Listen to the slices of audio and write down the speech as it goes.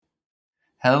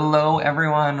Hello,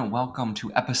 everyone. Welcome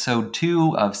to episode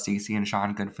 2 of Stacy and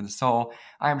Sean, Good for the Soul.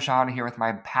 I'm Sean here with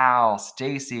my pal,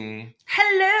 Stacy.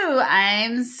 Hello,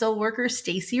 I'm soul worker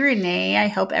Stacy Renee. I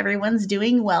hope everyone's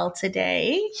doing well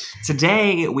today.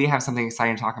 Today, we have something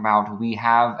exciting to talk about. We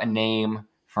have a name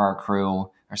for our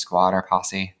crew, our squad, our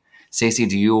posse. Stacy,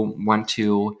 do you want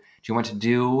to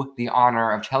do the honor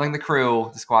of telling the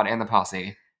crew, the squad, and the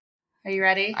posse? Are you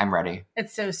ready? I'm ready.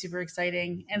 It's so super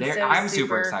exciting. And I'm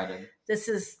super excited. This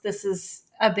is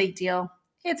a big deal.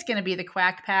 It's going to be the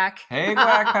Quack Pack. Hey,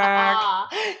 Quack Pack.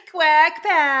 Quack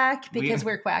Pack, because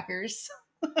we're quackers.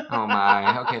 Oh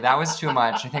my. Okay, that was too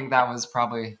much. I think that was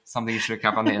probably something you should have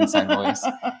kept on the inside voice.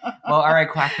 Well, all right,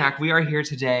 Quack Pack, we are here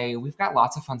today. We've got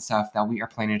lots of fun stuff that we are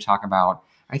planning to talk about.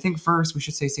 I think first we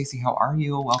should say, Stacey, how are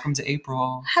you? Welcome to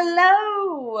April.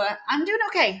 Hello. I'm doing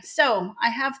okay. So I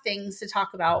have things to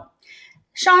talk about.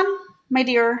 Sean, my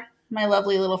dear, my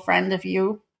lovely little friend of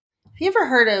you, have you ever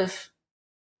heard of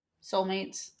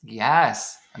soulmates?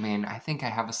 Yes. I mean, I think I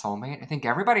have a soulmate. I think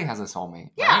everybody has a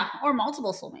soulmate. Yeah, right? or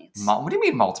multiple soulmates. What do you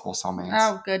mean multiple soulmates?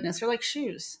 Oh, goodness. They're like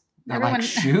shoes. They're like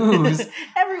shoes?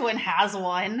 Everyone has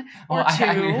one or well, two.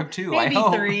 I have two. Maybe I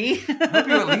hope. 3. I hope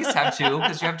you at least have 2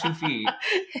 because you have 2 feet.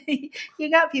 You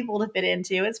got people to fit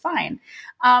into. It's fine.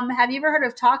 Have you ever heard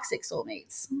of toxic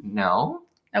soulmates? No.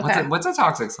 Okay. What's a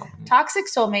toxic soulmate? Toxic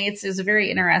soulmates is a very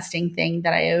interesting thing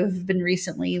that I have been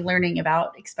recently learning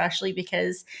about, especially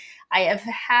because I have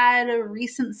had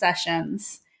recent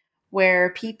sessions where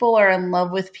people are in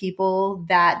love with people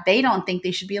that they don't think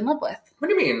they should be in love with. What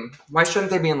do you mean? Why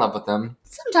shouldn't they be in love with them?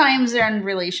 Sometimes they're in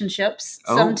relationships.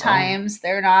 Sometimes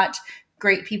they're not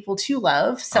great people to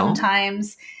love.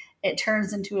 Sometimes it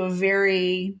turns into a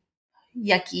very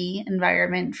yucky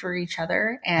environment for each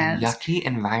other. And yucky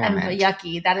environment. And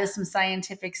yucky. That is some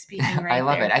scientific speaking right I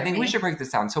love there it. I think we should break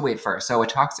this down. So wait first. So a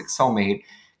toxic soulmate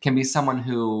can be someone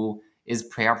who is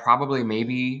probably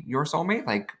maybe your soulmate,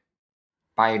 like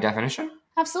by definition.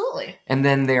 Absolutely. And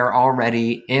then they're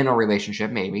already in a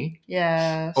relationship, maybe.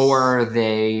 Yes. Or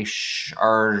they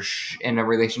are in a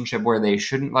relationship where they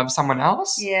shouldn't love someone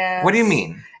else. Yes. What do you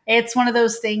mean? It's one of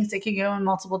those things that can go in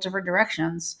multiple different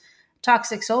directions.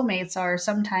 Toxic soulmates are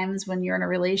sometimes when you're in a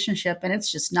relationship and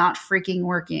it's just not freaking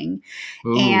working.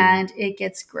 Ooh. And it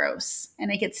gets gross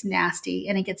and it gets nasty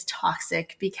and it gets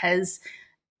toxic because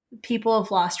people have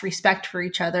lost respect for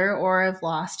each other or have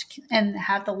lost and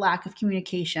have the lack of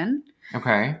communication.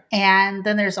 Okay. And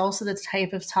then there's also the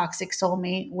type of toxic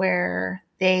soulmate where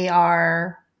they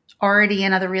are already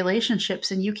in other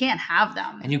relationships and you can't have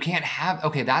them. And you can't have,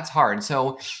 okay, that's hard.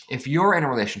 So if you're in a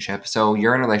relationship,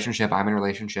 I'm in a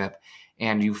relationship,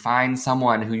 and you find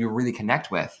someone who you really connect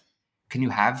with, can you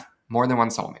have more than one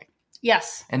soulmate?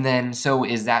 Yes. And then, so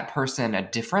is that person a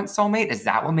different soulmate? Is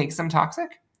that what makes them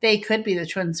toxic? They could be the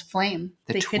twin flame.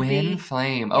 Twin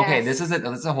flame. Okay, yes. This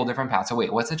is a whole different path. So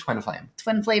wait, what's a twin flame?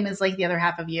 Twin flame is like the other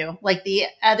half of you. Like the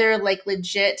other, like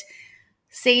legit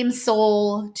same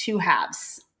soul, 2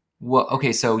 halves. Well,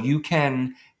 okay, so you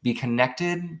can be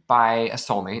connected by a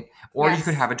soulmate, or yes. You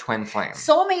could have a twin flame.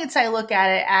 Soulmates, I look at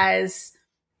it as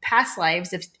past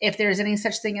lives. If there's any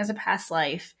such thing as a past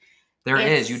life. There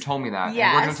is. You told me that. Yes.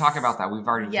 And we're going to talk about that. We've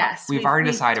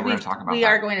already decided we're going to talk about that. We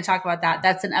are going to talk about that.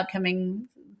 That's an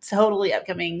totally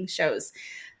upcoming shows.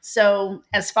 So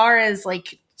as far as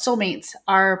like soulmates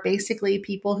are basically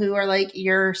people who are like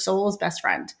your soul's best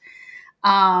friend.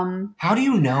 How do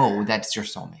you know that's your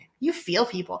soulmate? You feel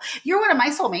people. You're one of my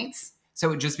soulmates.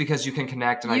 So just because you can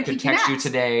connect and I could text you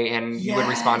today and you would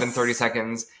respond in 30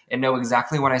 seconds and know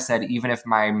exactly what I said, even if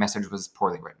my message was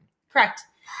poorly written. Correct.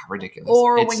 Ridiculous.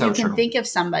 Or it's when you can think of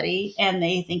somebody and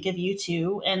they think of you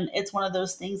too. And it's one of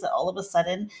those things that all of a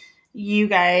sudden you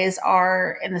guys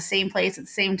are in the same place at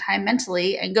the same time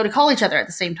mentally and go to call each other at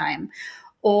the same time.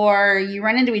 Or you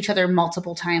run into each other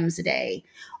multiple times a day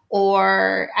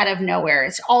or out of nowhere.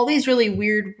 It's all these really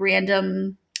weird,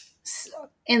 random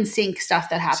in sync stuff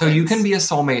that happens. So you can be a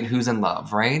soulmate who's in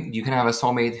love, right? You can have a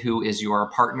soulmate who is your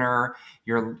partner,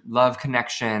 your love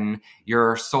connection,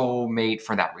 your soulmate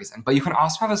for that reason. But you can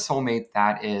also have a soulmate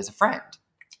that is a friend.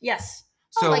 Yes.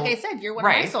 So, like I said, you're one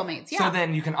of my soulmates. Yeah. So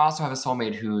then you can also have a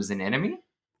soulmate who's an enemy?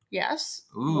 Yes.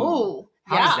 Ooh.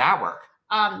 How does that work?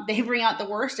 They bring out the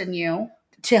worst in you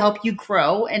to help you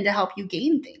grow and to help you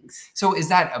gain things. So is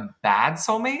that a bad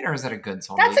soulmate or is that a good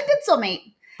soulmate? That's a good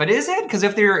soulmate. But is it? Because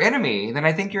if they're your enemy, then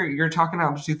I think you're talking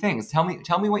about two things. Tell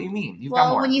me what you mean. You've got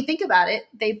Well, more. when you think about it,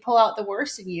 they pull out the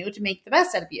worst in you to make the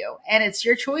best out of you. And it's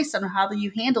your choice on how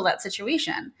you handle that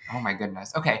situation. Oh my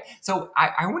goodness. Okay. So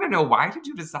I want to know, why did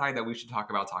you decide that we should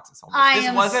talk about toxic soulmates?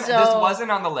 This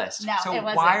wasn't on the list. No, so it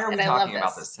wasn't. Why are we And talking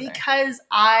about this today? Because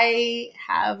I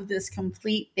have this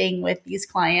complete thing with these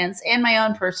clients and my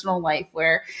own personal life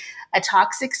where a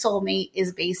toxic soulmate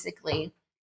is basically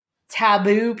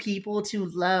taboo people to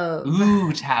love.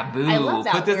 Ooh, taboo. I love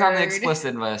that Put this word. on the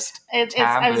explicit list. Taboo.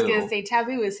 I was going to say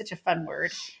taboo is such a fun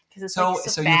word. It's so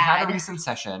you've had a recent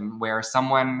session where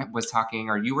someone was talking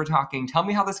or you were talking. Tell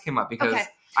me how this came up, because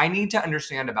I need to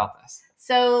understand about this.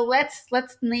 So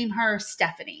let's name her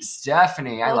Stephanie.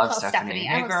 Stephanie. I love Stephanie.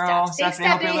 Hey, girl. Stephanie,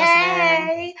 hope you're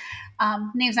listening.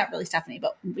 Name's not really Stephanie,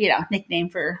 but, nickname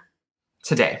for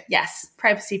today. Yes.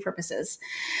 Privacy purposes.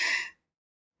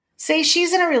 Say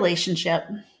she's in a relationship.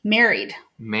 Married.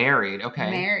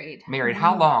 Okay. Married.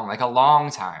 How long? Like a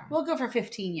long time. We'll go for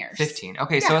 15 years. 15.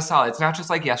 Okay, so it's solid. It's not just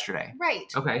like yesterday. Right.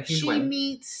 Okay. She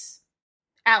meets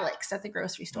Alex at the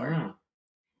grocery store.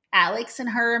 Alex and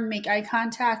her make eye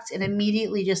contact and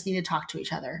immediately just need to talk to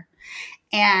each other.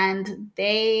 And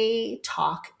they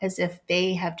talk as if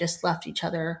they have just left each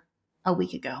other a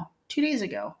week ago, 2 days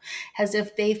ago, as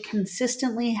if they've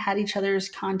consistently had each other's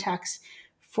contacts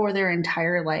for their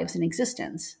entire lives in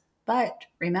existence. But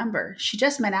remember, she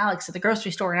just met Alex at the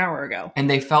grocery store an hour ago. And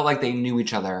they felt like they knew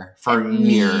each other for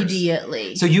years.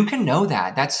 Immediately. So you can know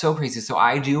that. That's so crazy. So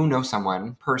I do know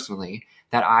someone personally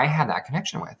that I had that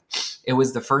connection with. It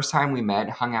was the first time we met,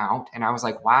 hung out, and I was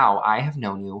like, wow, I have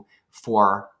known you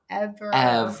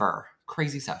forever.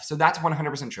 Crazy stuff. So that's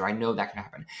 100% true. I know that can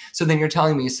happen. So then you're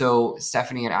telling me, so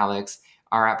Stephanie and Alex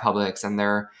are at Publix and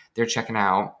they're checking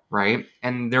out, right?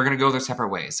 And they're going to go their separate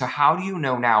ways. So how do you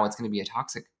know now it's going to be a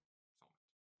toxic?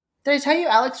 Did I tell you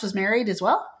Alex was married as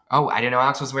well? Oh, I didn't know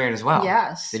Alex was married as well.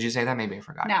 Yes. Did you say that? Maybe I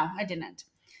forgot. No, I didn't.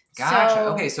 Gotcha.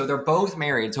 Okay, so they're both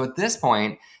married. So at this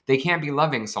point, they can't be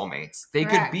loving soulmates. They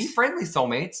Correct. could be friendly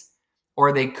soulmates,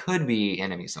 or they could be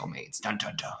enemy soulmates. Dun,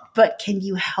 dun, dun. But can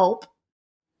you help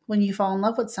when you fall in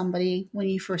love with somebody when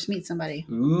you first meet somebody?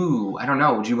 Ooh, I don't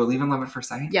know. Would you believe in love at first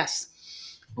sight? Yes.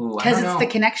 Because it's the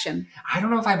connection. I don't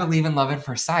know if I believe in love at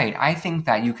first sight. I think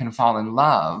that you can fall in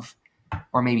love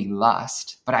or maybe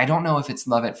lust, but I don't know if it's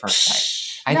love at first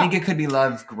sight. I think it could be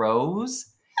love grows.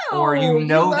 Or you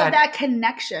love that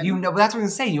connection. But that's what I'm going to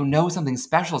say. You know something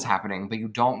special is happening, but you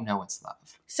don't know it's love.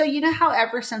 So you know how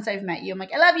ever since I've met you, I'm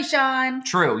like, I love you, Sean.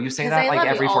 True. You say that like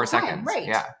every 4 seconds. Right.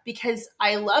 Yeah. Because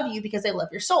I love you because I love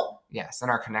your soul. Yes. And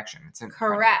our connection. It's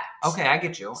correct. Okay. I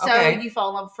get you. So you fall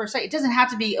in love at first sight. It doesn't have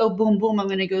to be, oh, boom, boom, I'm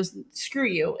going to go screw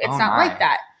you. It's not like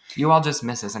that. You all just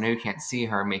miss this. I know you can't see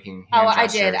her making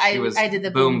hand gestures. I did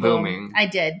the boom, booming. I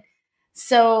did.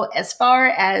 So as far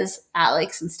as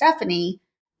Alex and Stephanie,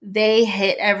 they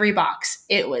hit every box.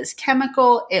 It was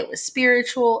chemical. It was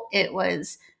spiritual. It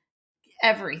was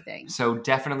everything. So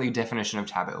definitely definition of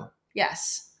taboo.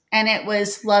 Yes. And it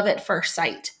was love at first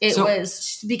sight. It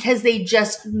was because they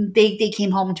came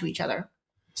home to each other.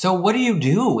 So what do you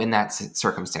do in that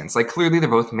circumstance? Like clearly they're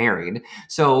both married.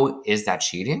 So is that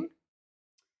cheating?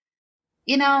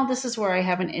 This is where I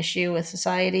have an issue with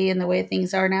society and the way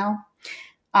things are now.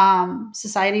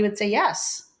 Society would say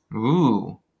yes.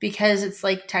 Ooh. Because it's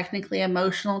like technically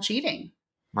emotional cheating.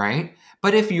 Right?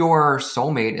 But if your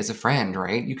soulmate is a friend,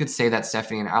 right? You could say that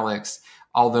Stephanie and Alex,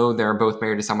 although they're both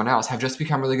married to someone else, have just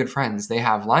become really good friends. They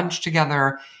have lunch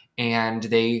together and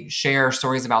they share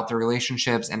stories about their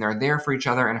relationships and they're there for each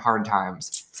other in hard times.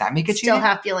 Does that make it cheating? Still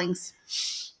have feelings.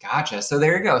 Gotcha. So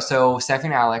there you go. So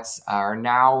Stephanie and Alex are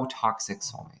now toxic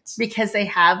soulmates. Because they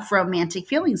have romantic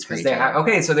feelings for each other.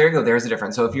 Okay, so there you go. There's a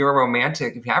difference. So if you have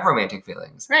romantic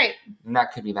feelings, right, then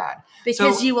that could be bad.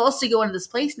 Because you also go into this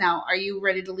place now. Are you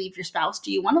ready to leave your spouse?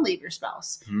 Do you want to leave your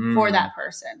spouse for that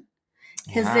person?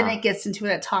 Because then it gets into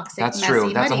that toxic, That's messy,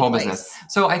 true. That's a whole place. Business.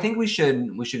 So I think we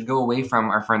should go away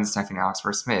from our friends Stephanie and Alex for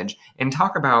a smidge and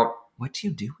talk about what do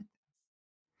you do with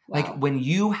it? Wow. Like when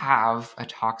you have a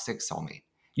toxic soulmate.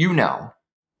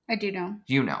 I do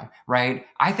know. Right?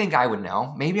 I think I would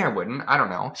know. Maybe I wouldn't. I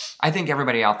don't know. I think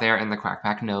everybody out there in the Quack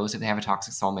Pack knows that they have a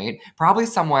toxic soulmate. Probably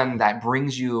someone that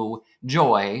brings you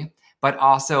joy, but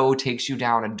also takes you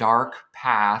down a dark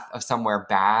path of somewhere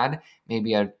bad.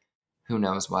 Maybe who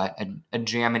knows what, a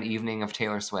jammin' evening of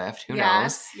Taylor Swift. Who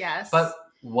knows? Yes. But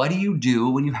what do you do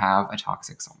when you have a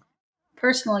toxic soulmate?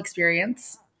 Personal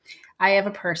experience. I have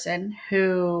a person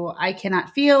who I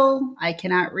cannot feel, I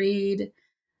cannot read,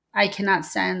 I cannot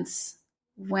sense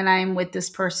when I'm with this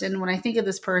person. When I think of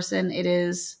this person, it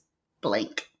is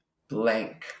blank.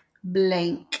 Blank.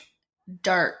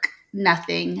 dark,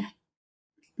 nothing,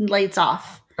 lights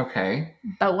off. Okay.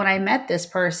 But when I met this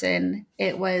person,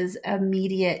 it was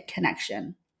immediate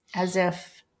connection, as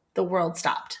if the world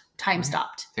stopped, time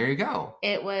stopped. There you go.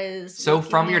 It was so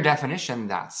from your definition,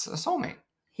 that's a soulmate.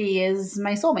 He is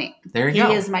my soulmate. There you go.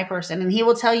 He is my person, and he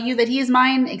will tell you that he is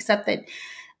mine, except that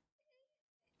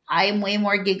I am way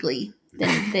more giggly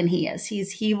than he is.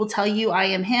 He will tell you I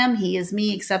am him, he is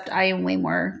me, except I am way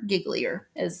more gigglier,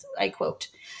 as I quote.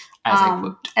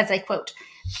 As I quote.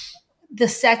 The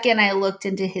second I looked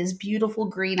into his beautiful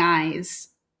green eyes,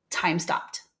 time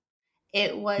stopped.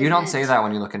 It was. You don't say that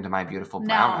when you look into my beautiful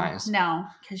brown eyes. No,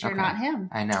 because you're not him.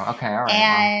 I know. Okay, all right.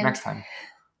 And well, next time.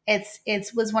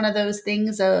 It was one of those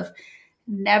things of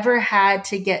never had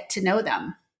to get to know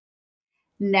them.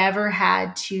 Never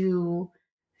had to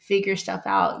figure stuff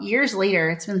out. Years later,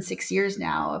 it's been 6 years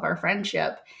now of our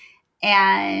friendship.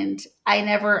 And I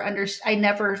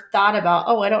never thought about,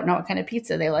 I don't know what kind of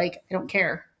pizza they like. I don't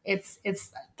care. It's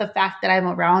the fact that I'm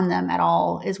around them at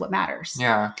all is what matters.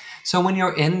 Yeah. So when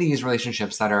you're in these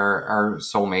relationships that are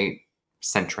soulmate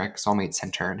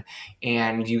centered,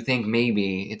 and you think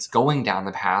maybe it's going down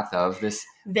the path of this.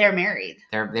 They're married.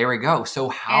 There we go. So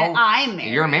how and I'm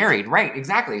married. You're married, right?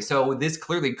 Exactly. So this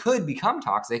clearly could become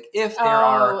toxic if there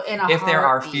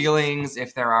are feelings,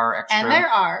 if there are extra and there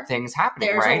are things happening.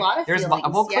 There's right? A lot of There's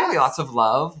feelings. Clearly lots of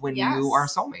love when you are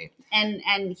soulmate.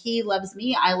 And he loves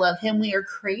me. I love him. We are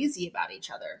crazy about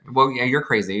each other. Well, yeah, you're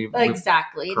crazy.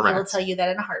 Exactly. And he will tell you that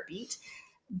in a heartbeat.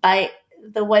 But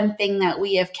the one thing that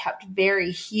we have kept very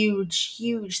huge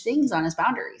things on is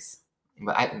boundaries.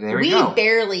 We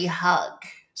barely hug.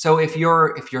 So if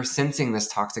you're sensing this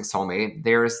toxic soulmate,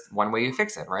 there's one way you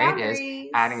fix it, right? Boundaries. Is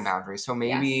adding boundaries. So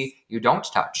maybe you don't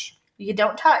touch. You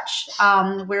don't touch.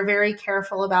 We're very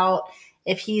careful about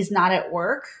if he's not at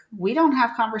work, we don't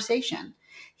have conversation.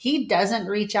 He doesn't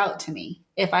reach out to me.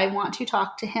 If I want to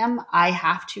talk to him, I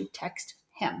have to text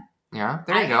him. Yeah,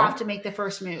 there you go. I have to make the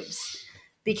first moves.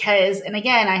 Because, and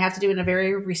again, I have to do it in a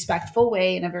very respectful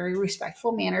way, in a very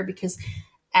respectful manner, because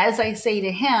as I say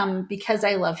to him, because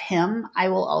I love him, I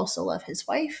will also love his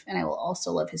wife, and I will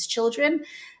also love his children,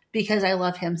 because I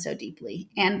love him so deeply,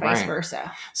 and vice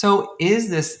versa. So is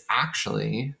this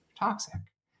actually toxic?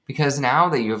 Because now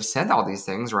that you have said all these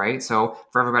things, right? So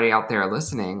for everybody out there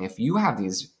listening, if you have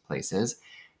these places,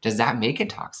 does that make it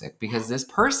toxic? Because this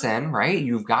person, right,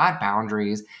 you've got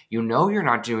boundaries. You know you're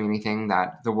not doing anything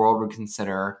that the world would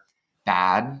consider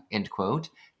bad, end quote.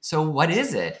 So what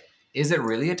is it? Is it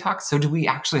really a toxic? So do we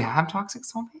actually have toxic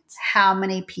soulmates? How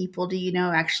many people do you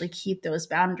know actually keep those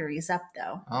boundaries up,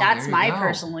 though? That's my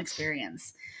personal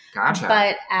experience. Gotcha.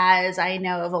 But as I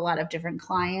know of a lot of different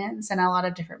clients and a lot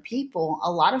of different people, a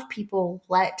lot of people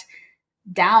let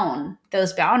down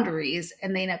those boundaries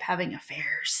and they end up having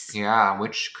affairs. Yeah,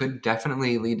 which could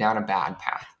definitely lead down a bad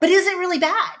path. But is it really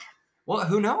bad? Well,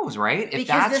 who knows, right? Because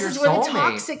that's this is where the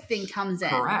toxic thing comes in.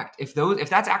 Correct. If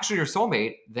that's actually your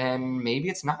soulmate, then maybe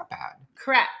it's not bad.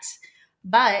 Correct.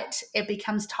 But it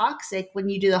becomes toxic when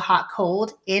you do the hot,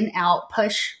 cold, in, out,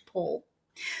 push, pull.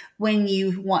 When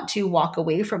you want to walk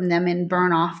away from them and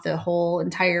burn off the whole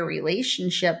entire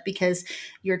relationship because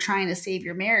you're trying to save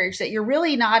your marriage that you're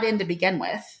really not in to begin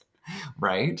with.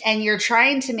 Right. And you're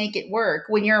trying to make it work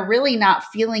when you're really not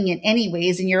feeling it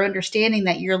anyways. And you're understanding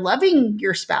that you're loving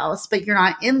your spouse, but you're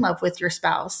not in love with your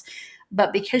spouse.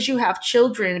 But because you have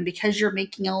children and because you're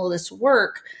making all of this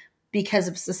work because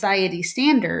of society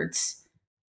standards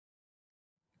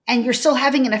and you're still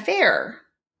having an affair,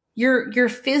 you're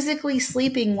physically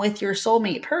sleeping with your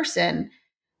soulmate person,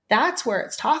 that's where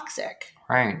it's toxic.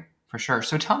 Right, for sure.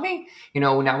 So tell me,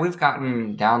 now we've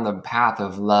gotten down the path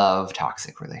of love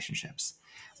toxic relationships.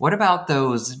 What about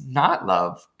those not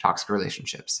love toxic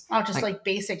relationships? Oh, just like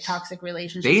basic toxic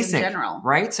relationships in general.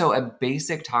 Right? So a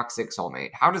basic toxic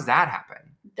soulmate. How does that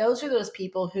happen? Those are those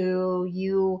people who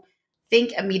you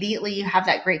think immediately you have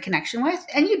that great connection with,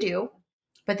 and you do.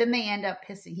 But then they end up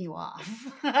pissing you off.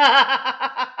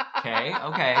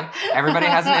 Okay. Everybody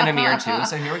has an enemy or two,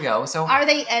 so here we go. So, are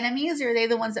they enemies, or are they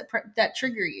the ones that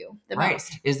trigger you the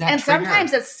most? Is that and trigger?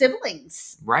 Sometimes it's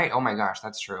siblings. Right. Oh my gosh,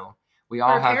 that's true. We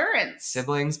all have parents,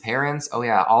 siblings, parents. Oh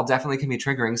yeah, all definitely can be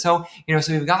triggering. So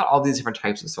so we've got all these different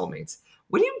types of soulmates.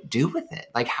 What do you do with it?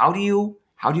 Like, how do you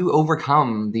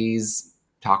overcome these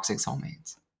toxic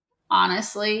soulmates?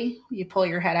 Honestly, you pull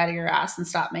your head out of your ass and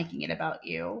stop making it about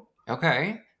you.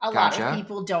 Okay. A lot of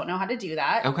people don't know how to do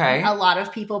that. Okay. A lot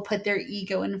of people put their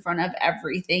ego in front of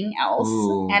everything else.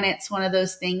 Ooh. And it's one of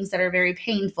those things that are very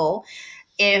painful.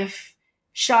 If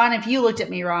you looked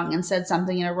at me wrong and said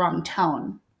something in a wrong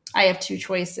tone, I have two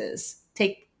choices.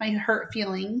 Take my hurt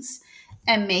feelings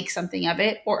and make something of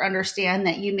it, or understand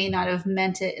that you may not have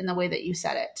meant it in the way that you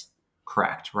said it.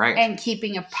 Correct. Right. And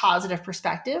keeping a positive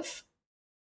perspective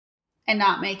and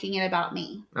not making it about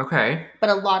me. Okay.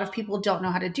 But a lot of people don't know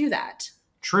how to do that.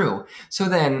 True. So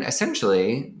then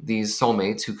essentially these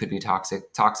soulmates who could be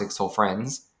toxic soul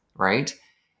friends, right?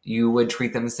 You would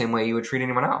treat them the same way you would treat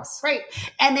anyone else. Right.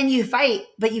 And then you fight,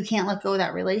 but you can't let go of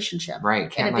that relationship.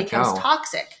 Right. And it becomes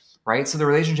toxic. Right. So the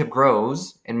relationship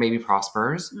grows and maybe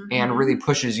prospers and really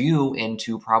pushes you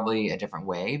into probably a different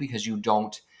way because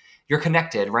you're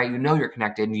connected, right? You know you're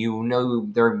connected. You know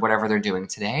whatever they're doing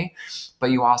today.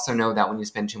 But you also know that when you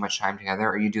spend too much time together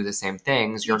or you do the same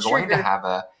things, you're going to have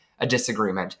a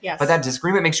disagreement. Yes. But that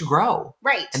disagreement makes you grow.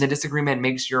 Right. And the disagreement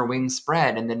makes your wings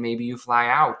spread, and then maybe you fly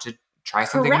out to try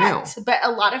something new. But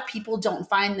a lot of people don't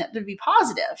find that to be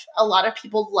positive. A lot of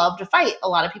people love to fight. A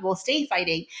lot of people stay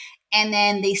fighting. And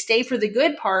then they stay for the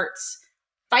good parts,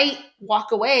 fight,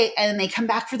 walk away, and then they come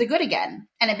back for the good again.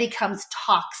 And it becomes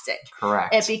toxic.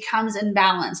 Correct. It becomes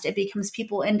imbalanced. It becomes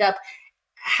people end up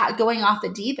going off the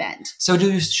deep end. So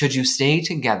should you stay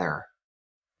together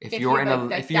if you're in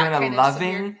a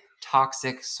loving,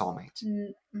 toxic soulmate?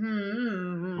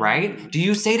 Right? Do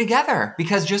you stay together?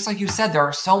 Because just like you said, there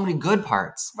are so many good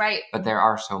parts. Right. But there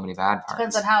are so many bad parts.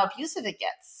 Depends on how abusive it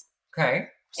gets. Okay.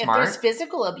 Smart. If there's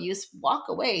physical abuse, walk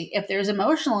away. If there's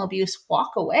emotional abuse,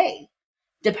 walk away.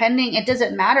 It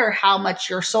doesn't matter how much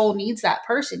your soul needs that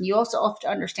person. You also have to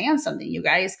understand something, you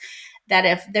guys, that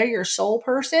if they're your soul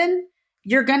person,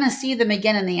 you're going to see them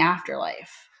again in the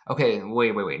afterlife. Okay,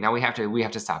 wait. Now we have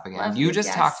to stop again. You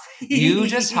just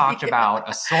talked about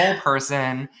a soul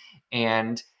person,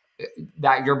 and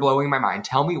that you're blowing my mind.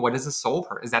 Tell me, what is a soul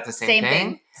person? Is that the same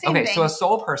thing? Same thing. So a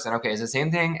soul person, is the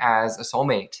same thing as a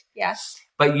soulmate. Yes.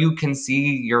 But you can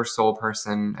see your soul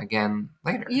person again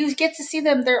later. You get to see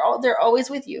them. They're always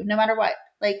with you, no matter what.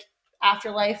 Like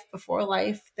afterlife, before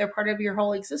life, they're part of your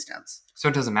whole existence. So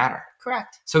it doesn't matter.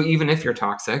 Correct. So even if you're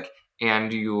toxic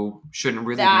and you shouldn't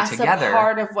really be together. That's a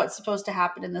part of what's supposed to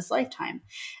happen in this lifetime.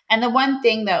 And the one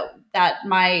thing that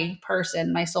my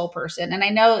soul person, and I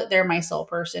know they're my soul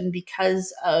person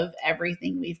because of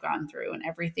everything we've gone through and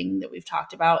everything that we've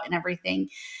talked about and everything.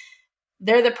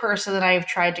 They're the person that I've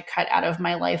tried to cut out of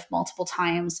my life multiple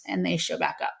times, and they show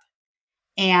back up.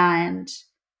 And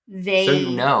they...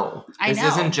 So this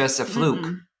isn't just a fluke.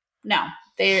 Mm-mm. No,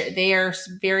 they are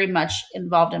very much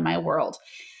involved in my world.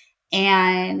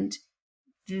 And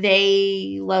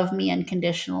they love me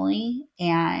unconditionally,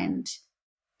 and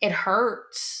it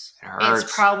hurts.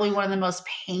 It's probably one of the most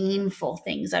painful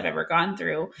things I've ever gone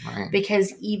through,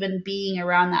 because even being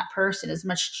around that person, as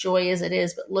much joy as it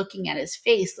is, but looking at his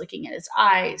face, looking at his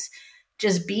eyes,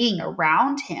 just being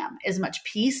around him, as much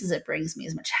peace as it brings me,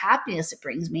 as much happiness it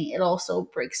brings me, it also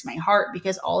breaks my heart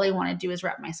because all I want to do is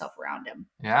wrap myself around him.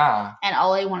 Yeah. And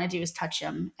all I want to do is touch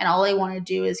him. And all I want to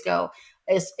do is go,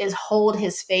 is hold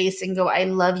his face and go, I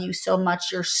love you so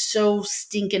much. You're so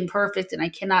stinking perfect. And I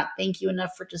cannot thank you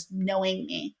enough for just knowing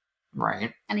me.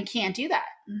 Right. And he can't do that.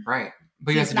 Right.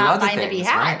 But you have to do other things, to be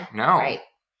had. Right? No. Right.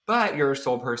 But you're a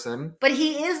soul person. But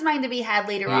he is mine to be had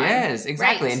later on. He is,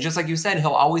 exactly. Right. And just like you said,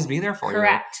 he'll always be there for you.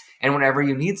 Correct. And whenever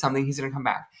you need something, he's going to come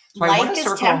back. So life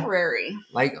is temporary.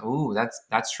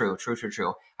 That's true.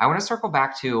 True. I want to circle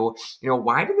back to,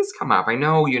 why did this come up? I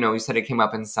know, you said it came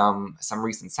up in some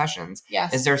recent sessions.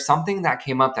 Yes. Is there something that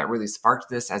came up that really sparked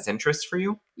this as interest for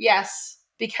you? Yes,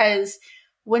 because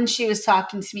when she was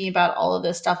talking to me about all of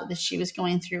this stuff that she was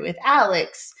going through with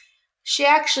Alex, she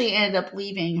actually ended up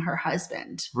leaving her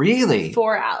husband. Really?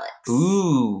 For Alex.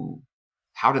 Ooh.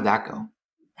 How did that go?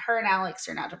 Her and Alex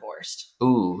are now divorced.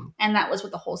 Ooh. And that was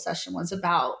what the whole session was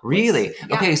about. Really?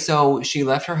 Yeah. Okay, so she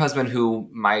left her husband who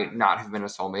might not have been a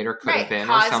soulmate or could have been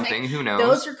or something. Who knows?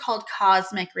 Those are called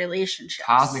cosmic relationships.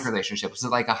 Cosmic relationships. Was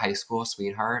it like a high school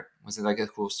sweetheart? Was it like a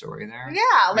cool story there?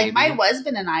 Yeah, like my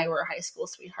husband and I were high school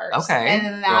sweethearts. Okay.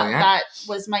 And that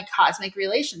was my cosmic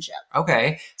relationship.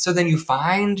 Okay. So then you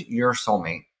find your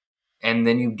soulmate and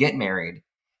then you get married.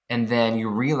 And then you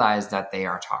realize that they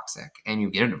are toxic and you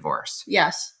get a divorce.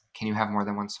 Yes. Can you have more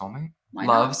than one soulmate? Why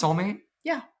Love not? soulmate?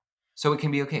 Yeah. So it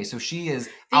can be okay. So she is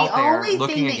out there looking again. The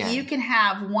only thing that you can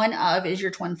have one of is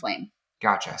your twin flame.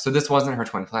 Gotcha. So this wasn't her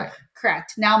twin flame.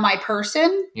 Correct. Now my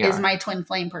person is my twin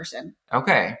flame person.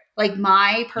 Okay. Like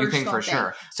my personal You think for thing.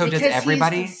 Sure. So does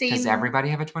everybody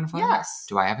have a twin flame? Yes.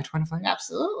 Do I have a twin flame?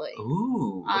 Absolutely.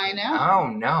 Ooh. Okay. I know. Oh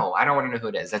no. I don't want to know who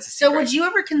it is. That's a secret. So would you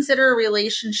ever consider a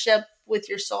relationship with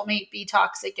your soulmate be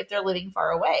toxic if they're living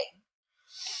far away?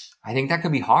 I think that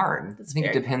could be hard. I think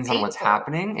it depends painful. On what's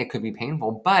happening. It could be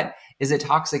painful. But is it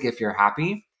toxic if you're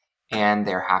happy and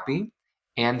they're happy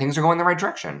and things are going the right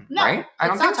direction, No, right? I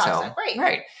don't it's not think toxic, so.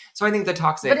 right. So I think the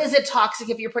toxic... But is it toxic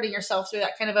if you're putting yourself through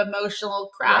that kind of emotional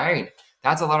crap? Right.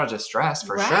 That's a lot of distress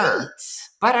for Right. sure.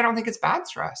 But I don't think it's bad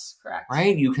stress. Correct.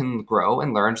 Right? You can grow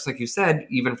and learn, just like you said,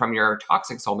 even from your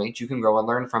toxic soulmate, you can grow and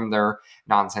learn from their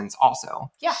nonsense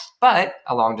also. Yeah. But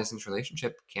a long distance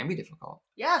relationship can be difficult.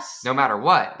 Yes. No matter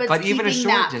what. But even a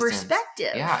short distance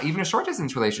perspective. Yeah, even a short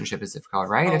distance relationship is difficult,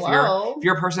 right? Hello. If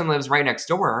your person lives right next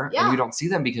door and you don't see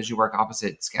them because you work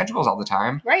opposite schedules all the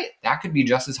time, right, that could be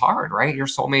just as hard, right? Your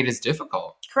soulmate is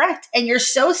difficult. Correct. And you're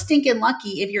so stinking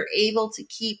lucky if you're able to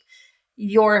keep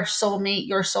your soulmate,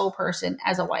 your soul person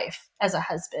as a wife, as a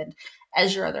husband,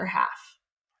 as your other half.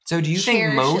 So do you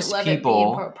think most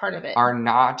people part of it. are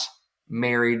not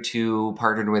married to,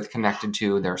 partnered with, connected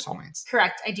to their soulmates?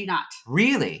 Correct. I do not.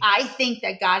 Really? I think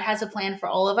that God has a plan for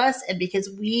all of us. And because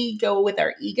we go with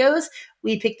our egos,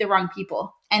 we pick the wrong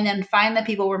people and then find the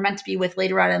people we're meant to be with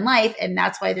later on in life. And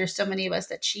that's why there's so many of us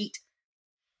that cheat.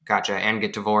 Gotcha. And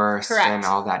get divorced. Correct. And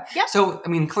all that. Yep. So, I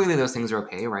mean, clearly those things are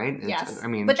okay, right? Yes.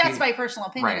 But that's my personal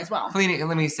opinion as well.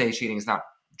 Let me say cheating is not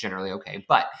generally okay,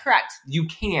 but correct, you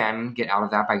can get out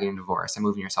of that by getting divorced and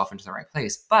moving yourself into the right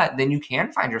place. But then you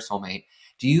can find your soulmate.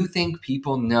 Do you think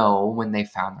people know when they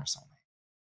found their soulmate?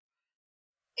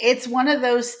 It's one of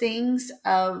those things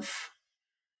of...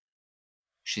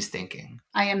 She's thinking.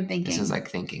 I am thinking. This is like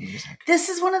thinking music. This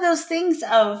is one of those things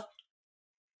of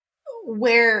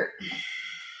where...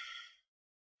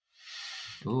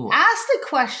 Ooh. Ask the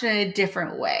question in a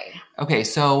different way. Okay,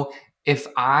 so if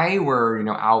I were,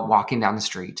 out walking down the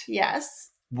street, yes,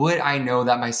 would I know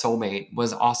that my soulmate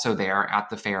was also there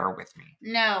at the fair with me?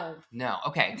 No.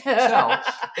 Okay. So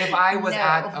if I was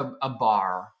at a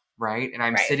bar, right, and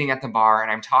I'm sitting at the bar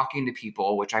and I'm talking to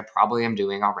people, which I probably am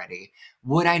doing already,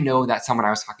 would I know that someone I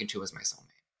was talking to was my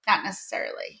soulmate? Not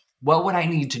necessarily. What would I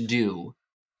need to do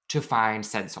to find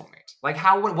said soulmate? Like,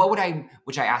 what would I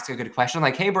ask a good question?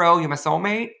 Like, hey, bro, you my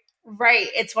soulmate? Right.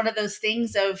 It's one of those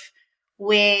things of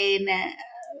when,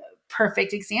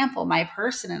 perfect example, my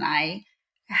person and I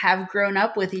have grown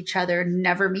up with each other,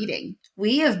 never meeting.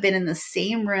 We have been in the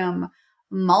same room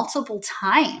multiple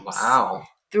times. Wow.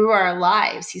 Through our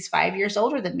lives. He's 5 years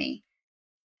older than me.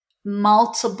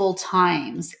 Multiple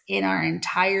times in our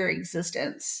entire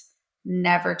existence,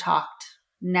 never talked,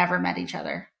 never met each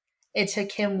other. It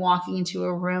took him walking into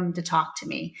a room to talk to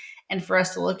me and for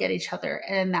us to look at each other.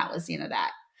 And that was the end of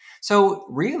that. So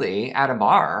really, at a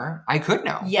bar, I could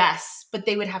know. Yes, but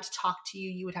they would have to talk to you.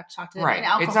 You would have to talk to them. Right. And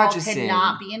alcohol it's not just could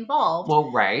not be involved.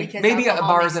 Well, right. Maybe a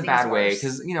bar is a bad way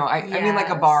because, I mean like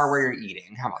a bar where you're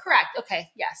eating. How about Correct. That? Okay.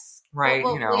 Yes. Right.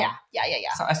 Yeah.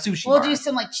 So a sushi We'll bar. do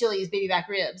some like Chili's, baby back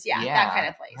ribs. Yeah. That kind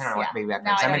of place. I don't know what baby back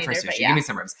no, ribs. I'm in for sushi. Give me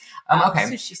some ribs. Okay.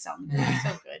 Sushi sounds so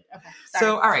good. Okay. Sorry.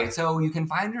 So, all right. So you can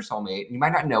find your soulmate. You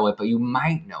might not know it, but you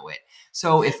might know it.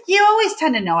 So if you always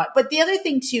tend to know it. But the other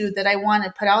thing too that I want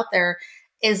to put out there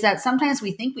is that sometimes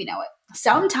we think we know it.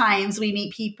 Sometimes we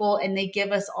meet people and they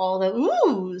give us all the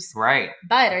oohs. Right.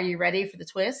 But are you ready for the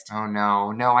twist? Oh,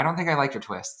 no. No, I don't think I like your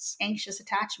twists. Anxious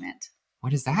attachment. What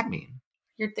does that mean?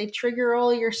 They trigger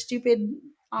all your stupid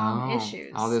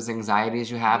issues. All those anxieties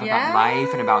you have about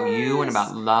life and about you and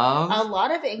about love. A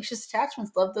lot of anxious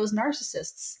attachments love those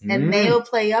narcissists. And they'll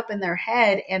play up in their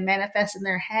head and manifest in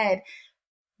their head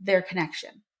their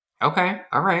connection. Okay.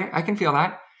 All right. I can feel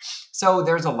that. So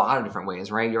there's a lot of different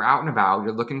ways, right? You're out and about,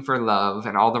 you're looking for love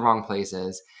in all the wrong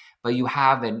places, but you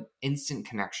have an instant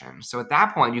connection. So at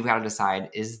that point, you've got to decide,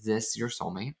 is this your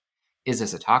soulmate? Is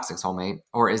this a toxic soulmate?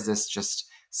 Or is this just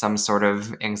some sort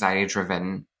of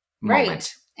anxiety-driven moment?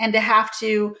 Right. And to have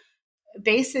to,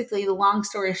 basically, the long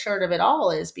story short of it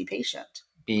all is be patient.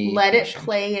 Let it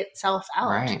play itself out.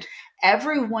 Right.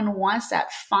 Everyone wants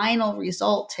that final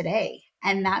result today.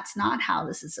 And that's not how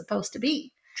this is supposed to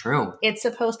be. True. It's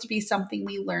supposed to be something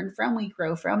we learn from, we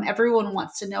grow from. Everyone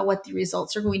wants to know what the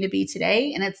results are going to be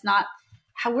today. And it's not,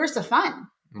 where's the fun?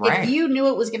 Right. If you knew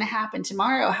it was going to happen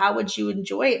tomorrow, how would you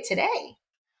enjoy it today?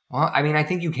 Well, I mean, I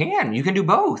think you can. You can do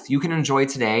both. You can enjoy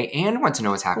today and want to know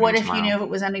what's happening tomorrow. What if you knew if it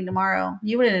was ending tomorrow?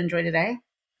 You wouldn't enjoy today.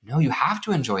 No, you have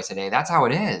to enjoy today. That's how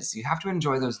it is. You have to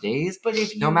enjoy those days. But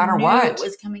if you no matter knew what, it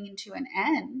was coming into an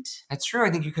end, that's true.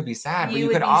 I think you could be sad, but you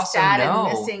could would be also sad know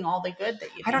and missing all the good that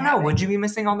you. I don't know. having. Would you be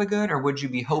missing all the good, or would you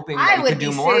be hoping that you could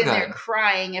do more good? I would be sitting there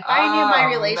crying. If I knew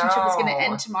my relationship was going to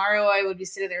end tomorrow, I would be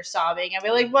sitting there sobbing. I'd be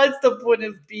like, "What's the point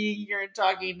of being here and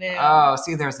talking to him?" Oh,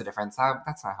 see, there's the difference.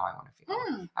 That's not how I want to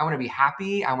feel. I want to be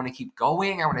happy. I want to keep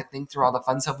going. I want to think through all the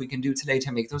fun stuff we can do today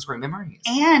to make those great memories.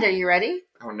 And are you ready?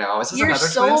 Oh no, is this your another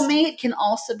soulmate twist? Can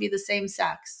also be the same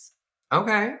sex.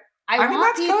 Okay. I mean,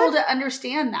 want that's people good. to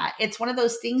understand that. It's one of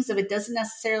those things of it doesn't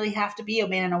necessarily have to be a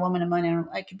man and a woman,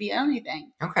 it could be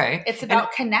anything. Okay. It's And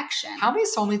about connection. how many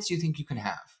soulmates do you think you can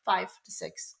have? 5 to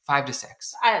 6. 5 to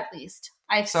 6. At least.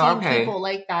 I've seen people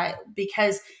like that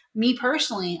because me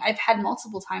personally, I've had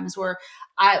multiple times where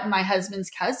my husband's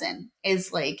cousin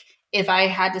is like, if I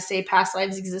had to say past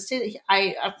lives existed,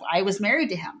 I was married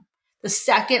to him. The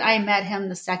second I met him,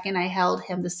 the second I held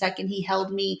him, the second he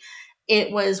held me,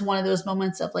 it was one of those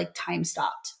moments of like time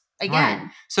stopped again.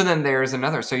 Right. So then there's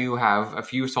another. So you have a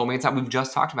few soulmates that we've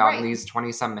just talked about in these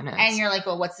 20 some minutes. And you're like,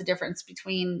 well, what's the difference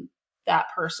between that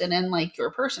person and like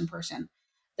your person?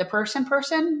 The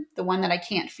person, the one that I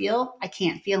can't feel him. I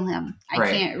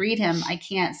can't read him. I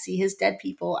can't see his dead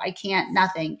people. I can't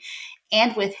nothing.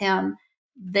 And with him,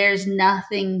 there's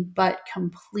nothing but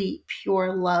complete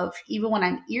pure love. Even when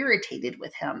I'm irritated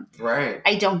with him,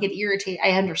 I don't get irritated.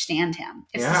 I understand him.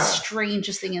 It's the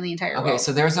strangest thing in the entire world. Okay,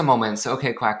 so there's a moment. So,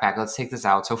 okay, Quack Pack, let's take this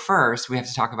out. So first, we have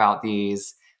to talk about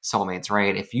these soulmates,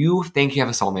 right? If you think you have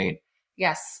a soulmate,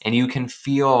 yes, and you can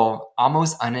feel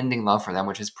almost unending love for them,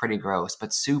 which is pretty gross,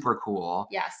 but super cool.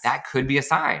 Yes, that could be a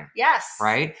sign. Yes,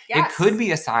 right? Yes. It could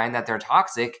be a sign that they're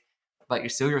toxic, but you're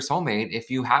still your soulmate if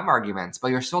you have arguments, but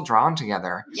you're still drawn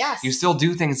together. Yes. You still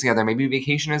do things together. Maybe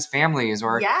vacation as families,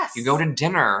 or you go to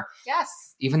dinner.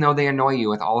 Yes. Even though they annoy you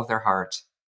with all of their heart.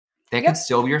 They could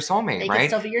still be your soulmate, right? They could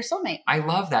still be your soulmate. I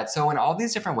love that. So in all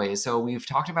these different ways, so we've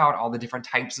talked about all the different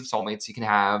types of soulmates you can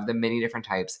have, the many different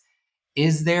types.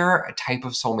 Is there a type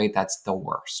of soulmate that's the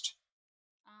worst?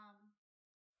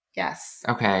 Yes.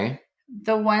 Okay.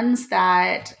 The ones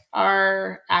that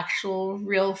are actual,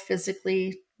 real,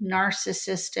 physically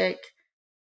narcissistic.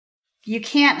 You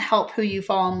can't help who you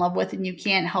fall in love with, and you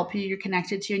can't help who you're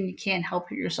connected to, and you can't help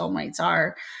who your soulmates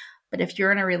are. But if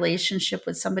you're in a relationship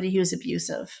with somebody who's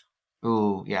abusive.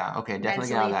 Ooh, yeah. Okay, definitely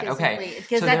get out of that. Okay.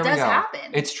 Because that does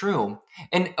happen. It's true.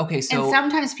 And okay, so. And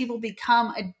sometimes people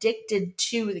become addicted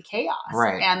to the chaos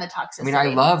and the toxicity. I mean, I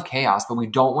love chaos, but we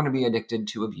don't want to be addicted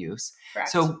to abuse. Correct.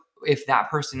 So if that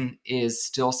person is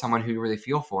still someone who you really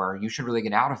feel for, you should really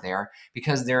get out of there,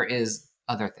 because there is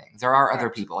other things. There are other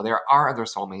people. There are other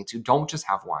soulmates who don't just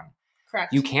have one.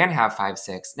 Correct. You can have 5,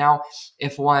 6. Now,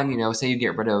 if one, say you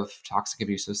get rid of toxic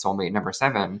abusive soulmate number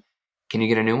 7, can you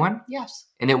get a new one? Yes.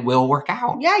 And it will work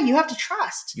out. Yeah, you have to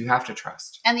trust. You have to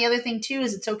trust. And the other thing too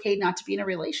is it's okay not to be in a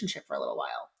relationship for a little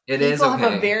while. People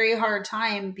have a very hard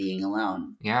time being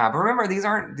alone. Yeah, but remember,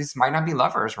 these might not be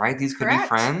lovers, right? These could be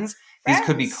friends. These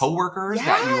could be coworkers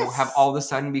that you have all of a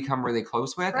sudden become really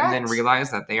close with, and then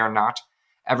realize that they are not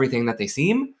everything that they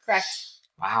seem. Correct.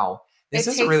 Wow. This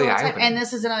is really eye-opening. And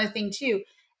this is another thing too,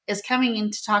 is coming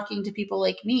into talking to people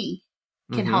like me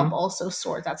can help also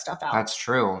sort that stuff out. That's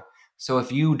true. So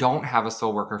if you don't have a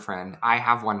soul worker friend, I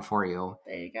have one for you.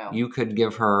 There you go. You could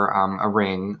give her a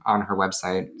ring on her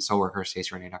website,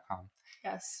 soulworkerstacyrenee.com.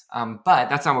 Yes. But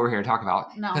that's not what we're here to talk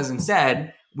about. No. Because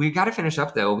instead, we got to finish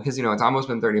up though, because it's almost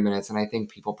been 30 minutes, and I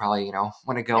think people probably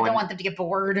want to go. I don't want them to get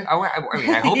bored. I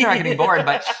hope they're not getting bored,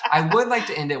 but I would like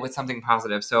to end it with something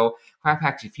positive. So, Quack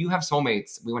Pack, if you have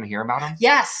soulmates, we want to hear about them.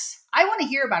 Yes. I want to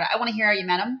hear about it. I want to hear how you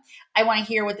met them. I want to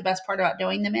hear what the best part about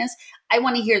knowing them is. I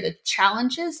want to hear the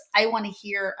challenges. I want to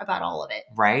hear about all of it.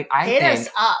 Right? Hit us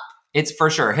up. It's for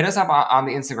sure. Hit us up on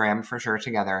the Instagram for sure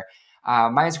together.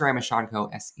 My Instagram is Seanco,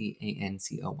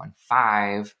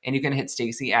 SEANCO15. And you can hit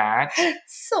Stacy at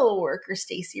Soul Worker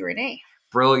Stacy Renee.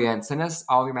 Brilliant. Send us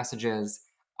all your messages,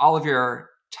 all of your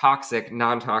toxic,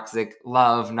 non-toxic,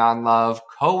 love, non-love,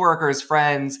 coworkers,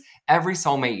 friends, every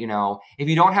soulmate you know. If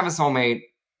you don't have a soulmate,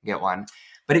 get one.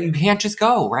 But you can't just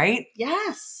go, right?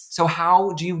 Yes. So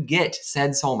how do you get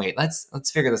said soulmate? Let's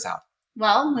figure this out.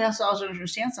 Well, we also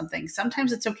understand something.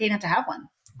 Sometimes it's okay not to have one.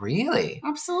 Really?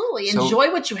 Absolutely.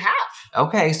 Enjoy what you have.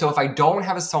 Okay, so if I don't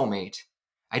have a soulmate,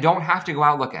 I don't have to go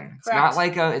out looking. It's not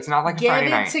like a Friday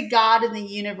night. Give it to God and the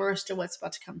universe to what's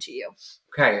about to come to you.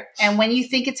 Okay. And when you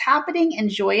think it's happening,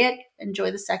 enjoy it.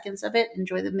 Enjoy the seconds of it.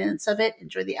 Enjoy the minutes of it.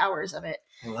 Enjoy the hours of it.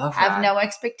 I love that. Have no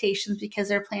expectations because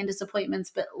they're planned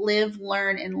disappointments, but live,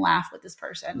 learn, and laugh with this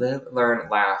person. Live, learn,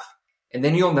 laugh. And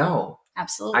then you'll know.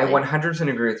 Absolutely. I 100%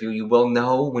 agree with you. You will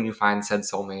know when you find said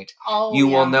soulmate. You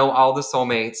will know all the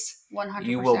soulmates. 100%.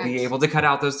 You will be able to cut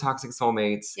out those toxic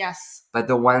soulmates. Yes. But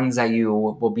the ones that you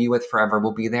will be with forever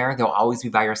will be there. They'll always be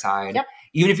by your side. Yep.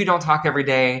 Even if you don't talk every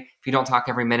day, if you don't talk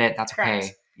every minute, that's Correct.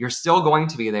 okay. You're still going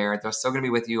to be there. They're still going to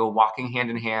be with you, walking hand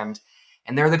in hand.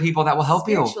 And they're the people that will help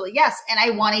you. Yes. And I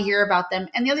want to hear about them.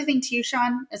 And the other thing too,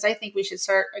 Sean, is I think we should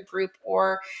start a group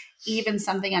or even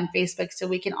something on Facebook so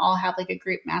we can all have like a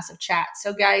group massive chat.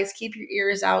 So guys, keep your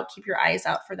ears out, keep your eyes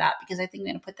out for that, because I think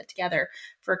I'm going to put that together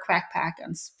for a Quack Pack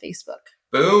on Facebook.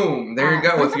 Boom. There you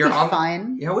go. Wouldn't If you're that be on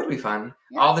fun? Yeah, it would be fun.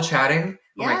 Yeah. All the chatting.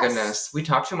 Oh my Yes. goodness. We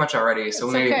talk too much already, so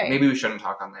It's okay. maybe we shouldn't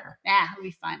talk on there. Nah, it'll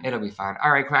be fun. It'll be fun. All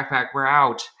right, Quack Pack, we're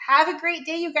out. Have a great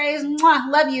day, you guys.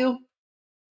 Mwah. Love you.